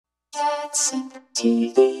Catsynth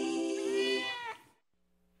TV.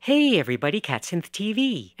 Hey everybody, Catsynth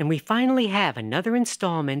TV, and we finally have another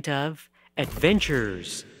installment of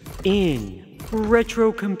Adventures in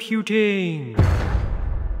Retrocomputing.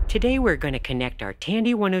 Today we're going to connect our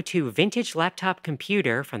Tandy 102 vintage laptop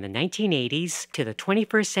computer from the 1980s to the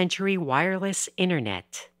 21st century wireless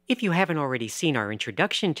internet. If you haven't already seen our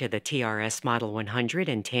introduction to the TRS Model 100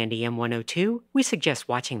 and Tandy M102, we suggest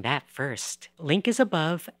watching that first. Link is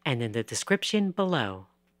above and in the description below.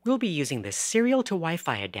 We'll be using the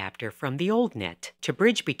Serial-to-Wi-Fi adapter from the old net to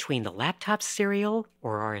bridge between the laptop's serial,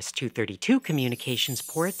 or RS-232 communications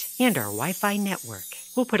port, and our Wi-Fi network.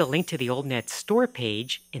 We'll put a link to the old net's store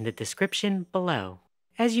page in the description below.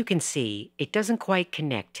 As you can see, it doesn't quite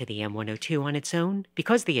connect to the M102 on its own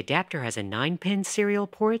because the adapter has a 9-pin serial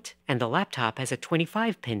port and the laptop has a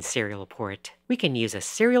 25-pin serial port. We can use a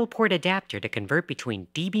serial port adapter to convert between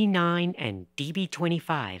DB9 and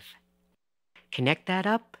DB25. Connect that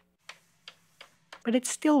up, but it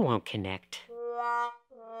still won't connect.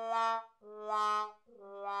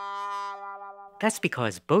 That's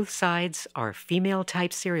because both sides are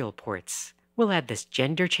female-type serial ports. We'll add this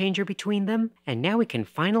gender changer between them, and now we can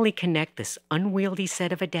finally connect this unwieldy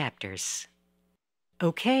set of adapters.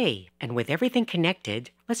 Okay, and with everything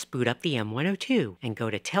connected, let's boot up the M102 and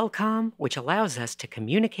go to Telcom, which allows us to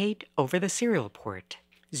communicate over the serial port.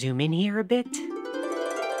 Zoom in here a bit.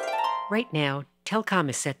 Right now, Telcom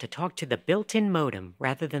is set to talk to the built-in modem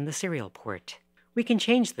rather than the serial port. We can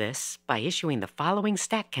change this by issuing the following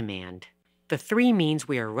stack command. The 3 means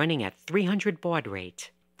we are running at 300 baud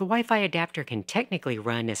rate. The Wi-Fi adapter can technically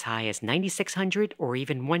run as high as 9600 or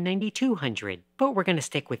even 19200, but we're going to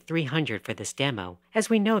stick with 300 for this demo, as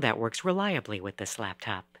we know that works reliably with this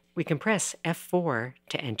laptop. We can press F4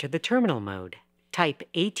 to enter the terminal mode. Type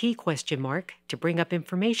AT ? To bring up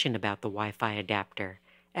information about the Wi-Fi adapter,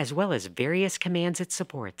 as well as various commands it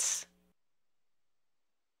supports.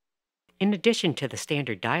 In addition to the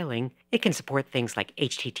standard dialing, it can support things like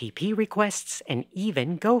HTTP requests and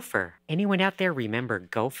even Gopher. Anyone out there remember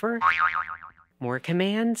Gopher? More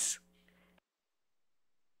commands?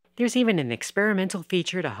 There's even an experimental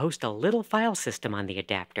feature to host a little file system on the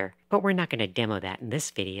adapter, but we're not going to demo that in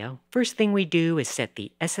this video. First thing we do is set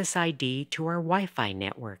the SSID to our Wi-Fi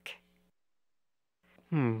network.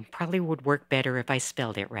 Probably would work better if I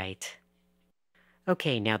spelled it right.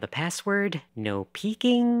 Okay, now the password, no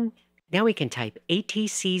peeking. Now we can type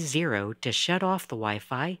ATC0 to shut off the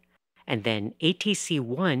Wi-Fi, and then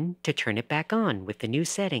ATC1 to turn it back on with the new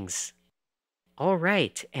settings. All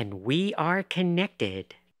right, and we are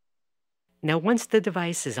connected. Now once the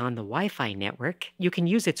device is on the Wi-Fi network, you can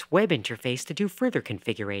use its web interface to do further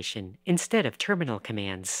configuration instead of terminal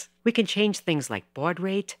commands. We can change things like baud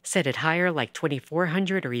rate, set it higher like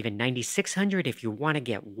 2400 or even 9600 if you want to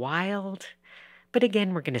get wild. But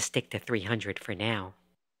again, we're going to stick to 300 for now.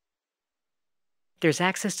 There's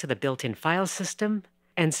access to the built-in file system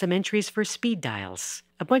and some entries for speed dials.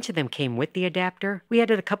 A bunch of them came with the adapter. We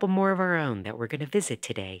added a couple more of our own that we're going to visit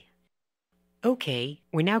today. Okay,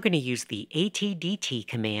 we're now going to use the ATDT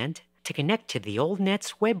command to connect to the old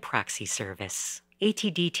net's web proxy service.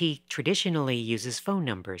 ATDT traditionally uses phone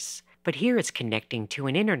numbers, but here it's connecting to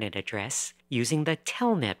an internet address using the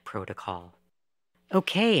telnet protocol.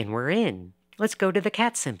 Okay, and we're in. Let's go to the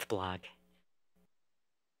Catsynth blog.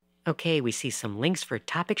 Okay, we see some links for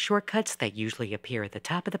topic shortcuts that usually appear at the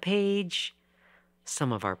top of the page,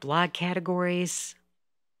 some of our blog categories.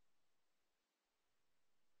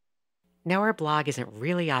 Now our blog isn't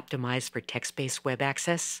really optimized for text-based web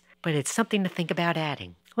access, but it's something to think about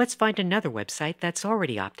adding. Let's find another website that's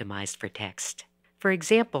already optimized for text. For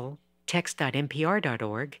example,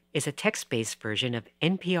 text.npr.org is a text-based version of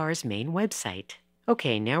NPR's main website.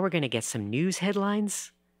 Okay, now we're going to get some news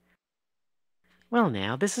headlines. Well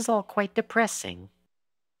now, this is all quite depressing.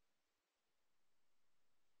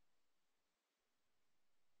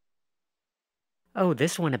 Oh,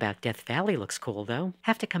 this one about Death Valley looks cool though.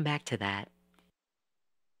 Have to come back to that.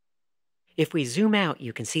 If we zoom out,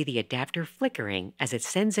 you can see the adapter flickering as it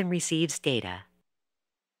sends and receives data.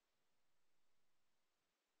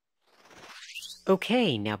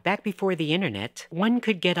 Okay, now back before the internet, one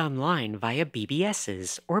could get online via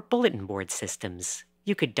BBSs or bulletin board systems.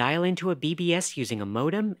 You could dial into a BBS using a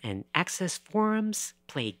modem and access forums,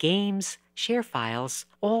 play games, share files,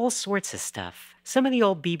 all sorts of stuff. Some of the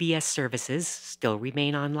old BBS services still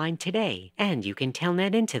remain online today, and you can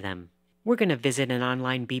telnet into them. We're going to visit an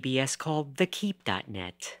online BBS called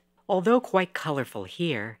thekeep.net. Although quite colorful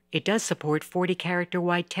here, it does support 40-character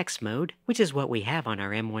wide text mode, which is what we have on our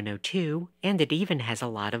M102, and it even has a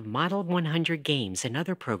lot of Model 100 games and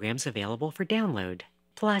other programs available for download.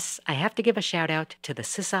 Plus, I have to give a shout out to the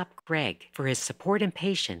sysop Greg for his support and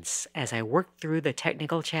patience as I worked through the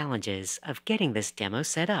technical challenges of getting this demo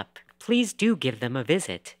set up. Please do give them a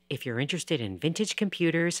visit if you're interested in vintage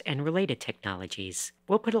computers and related technologies.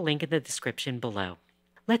 We'll put a link in the description below.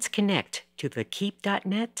 Let's connect to the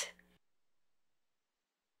keep.net.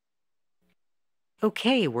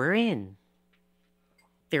 Okay, we're in.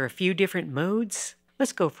 There are a few different modes.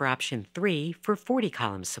 Let's go for option 3 for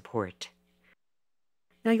 40-column support.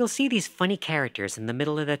 Now you'll see these funny characters in the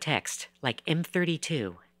middle of the text, like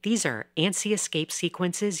M32. These are ANSI escape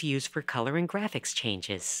sequences used for color and graphics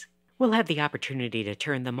changes. We'll have the opportunity to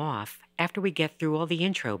turn them off after we get through all the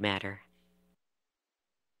intro matter.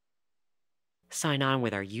 Sign on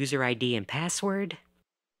with our user ID and password.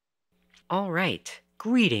 All right,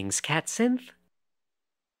 greetings, CatSynth.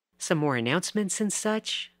 Some more announcements and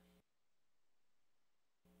such.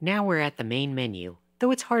 Now we're at the main menu, though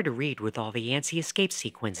it's hard to read with all the ANSI escape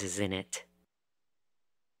sequences in it.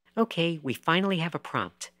 Okay, we finally have a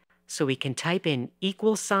prompt, so we can type in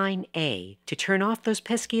 $A to turn off those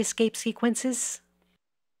pesky escape sequences.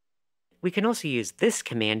 We can also use this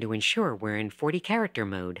command to ensure we're in 40-character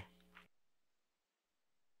mode.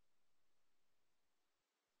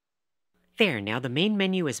 There, now the main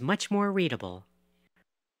menu is much more readable.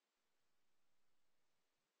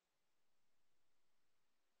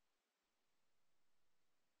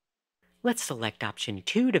 Let's select option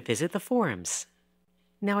 2 to visit the forums.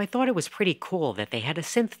 Now I thought it was pretty cool that they had a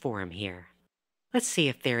synth forum here. Let's see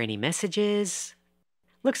if there are any messages.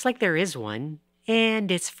 Looks like there is one,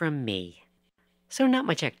 and it's from me. So not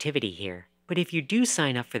much activity here, but if you do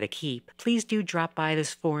sign up for the Keep, please do drop by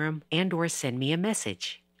this forum and/or send me a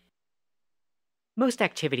message. Most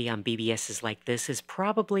activity on BBSs like this is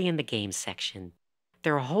probably in the games section.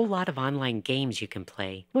 There are a whole lot of online games you can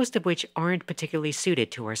play, most of which aren't particularly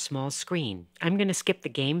suited to our small screen. I'm going to skip the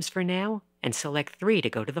games for now and select 3 to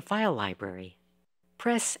go to the file library.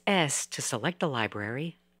 Press S to select the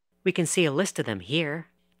library. We can see a list of them here.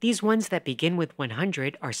 These ones that begin with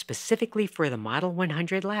 100 are specifically for the Model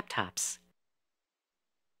 100 laptops.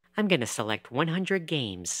 I'm going to select 100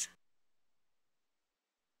 games.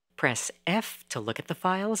 Press F to look at the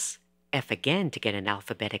files, F again to get an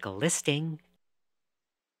alphabetical listing.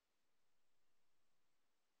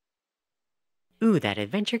 Ooh, that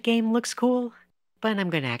adventure game looks cool, but I'm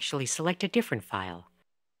going to actually select a different file.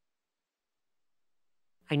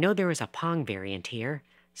 I know there is a Pong variant here,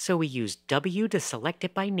 so we use W to select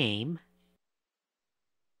it by name.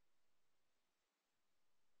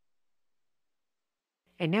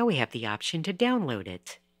 And now we have the option to download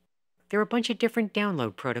it. There are a bunch of different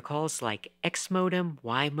download protocols like X modem,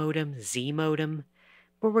 Y modem, Z modem,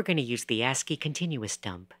 but we're going to use the ASCII continuous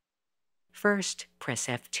dump. First, press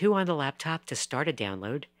F2 on the laptop to start a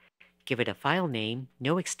download. Give it a file name,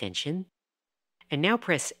 no extension. And now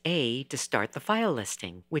press A to start the file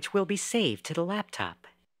listing, which will be saved to the laptop.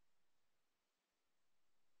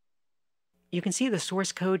 You can see the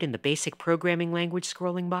source code in the basic programming language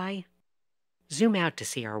scrolling by. Zoom out to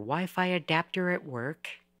see our Wi-Fi adapter at work.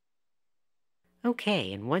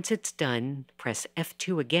 Okay, and once it's done, press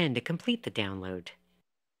F2 again to complete the download.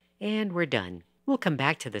 And we're done. We'll come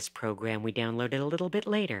back to this program we downloaded a little bit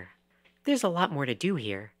later. There's a lot more to do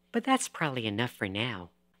here, but that's probably enough for now.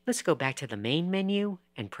 Let's go back to the main menu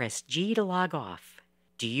and press G to log off.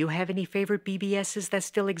 Do you have any favorite BBSs that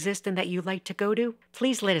still exist and that you'd like to go to?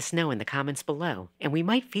 Please let us know in the comments below, and we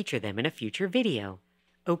might feature them in a future video.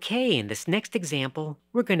 Okay, in this next example,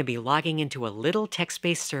 we're going to be logging into a little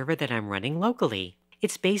text-based server that I'm running locally.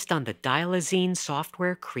 It's based on the Dial-a-Zine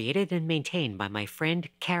software created and maintained by my friend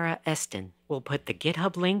Kara Eston. We'll put the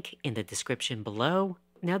GitHub link in the description below.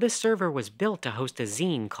 Now this server was built to host a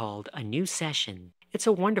zine called A New Session. It's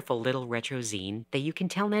a wonderful little retro zine that you can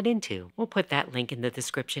telnet into. We'll put that link in the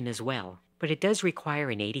description as well. But it does require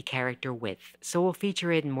an 80-character width, so we'll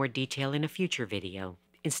feature it in more detail in a future video.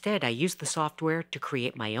 Instead, I used the software to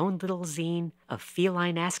create my own little zine of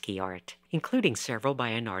feline ASCII art, including several by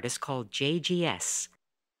an artist called JGS.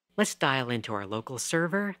 Let's dial into our local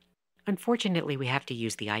server. Unfortunately, we have to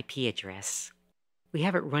use the IP address. We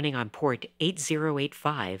have it running on port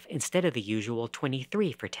 8085 instead of the usual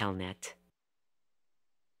 23 for telnet.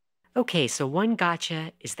 Okay, so one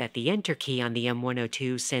gotcha is that the enter key on the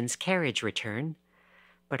M102 sends carriage return,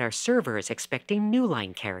 but our server is expecting new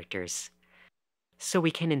line characters. So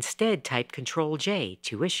we can instead type Ctrl-J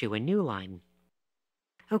to issue a new line.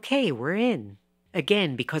 Okay, we're in.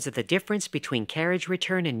 Again, because of the difference between carriage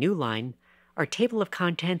return and new line, our table of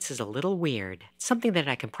contents is a little weird, something that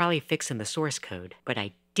I can probably fix in the source code, but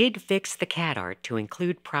I did fix the cat art to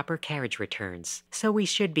include proper carriage returns, so we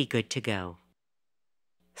should be good to go.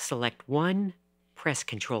 Select one, press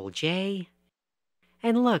Ctrl J,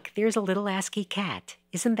 and look, there's a little ASCII cat.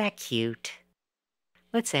 Isn't that cute?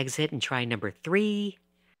 Let's exit and try number 3.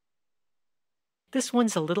 This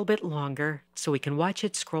one's a little bit longer, so we can watch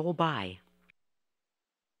it scroll by.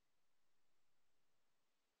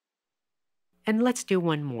 And let's do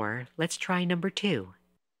one more. Let's try number 2.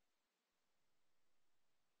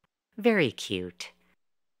 Very cute.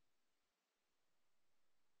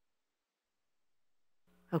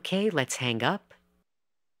 Okay, let's hang up.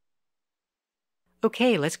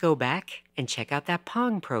 Okay, let's go back and check out that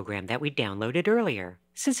Pong program that we downloaded earlier.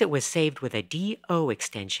 Since it was saved with a DO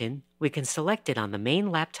extension, we can select it on the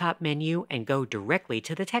main laptop menu and go directly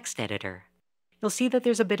to the text editor. You'll see that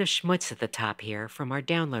there's a bit of schmutz at the top here from our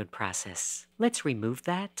download process. Let's remove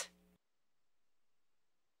that.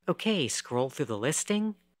 Okay, scroll through the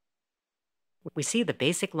listing. We see the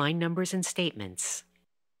basic line numbers and statements,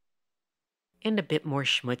 and a bit more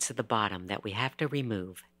schmutz at the bottom that we have to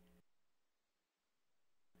remove.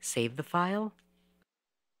 Save the file.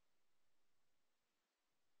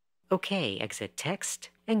 Okay, exit text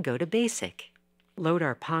and go to Basic. Load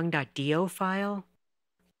our pong.do file.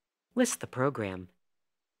 List the program.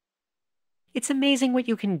 It's amazing what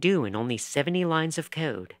you can do in only 70 lines of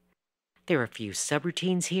code. There are a few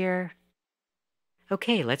subroutines here.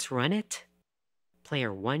 Okay, let's run it.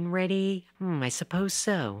 Player 1 ready? I suppose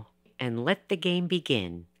so. And let the game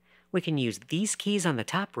begin. We can use these keys on the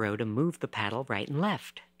top row to move the paddle right and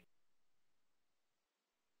left.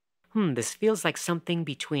 This feels like something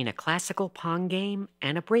between a classical Pong game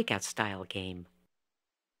and a breakout style game.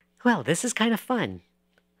 Well, this is kind of fun.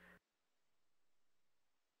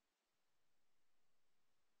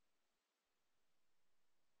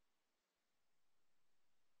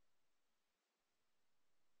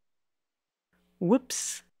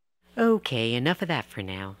 Whoops. Okay, enough of that for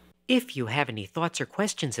now. If you have any thoughts or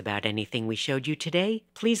questions about anything we showed you today,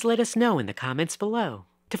 please let us know in the comments below.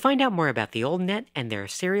 To find out more about the OldNet and their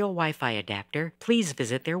Serial-Wi-Fi adapter, please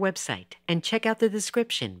visit their website and check out the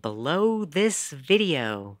description below this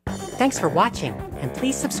video. Thanks for watching, and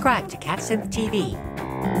please subscribe to CatSynth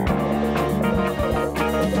TV.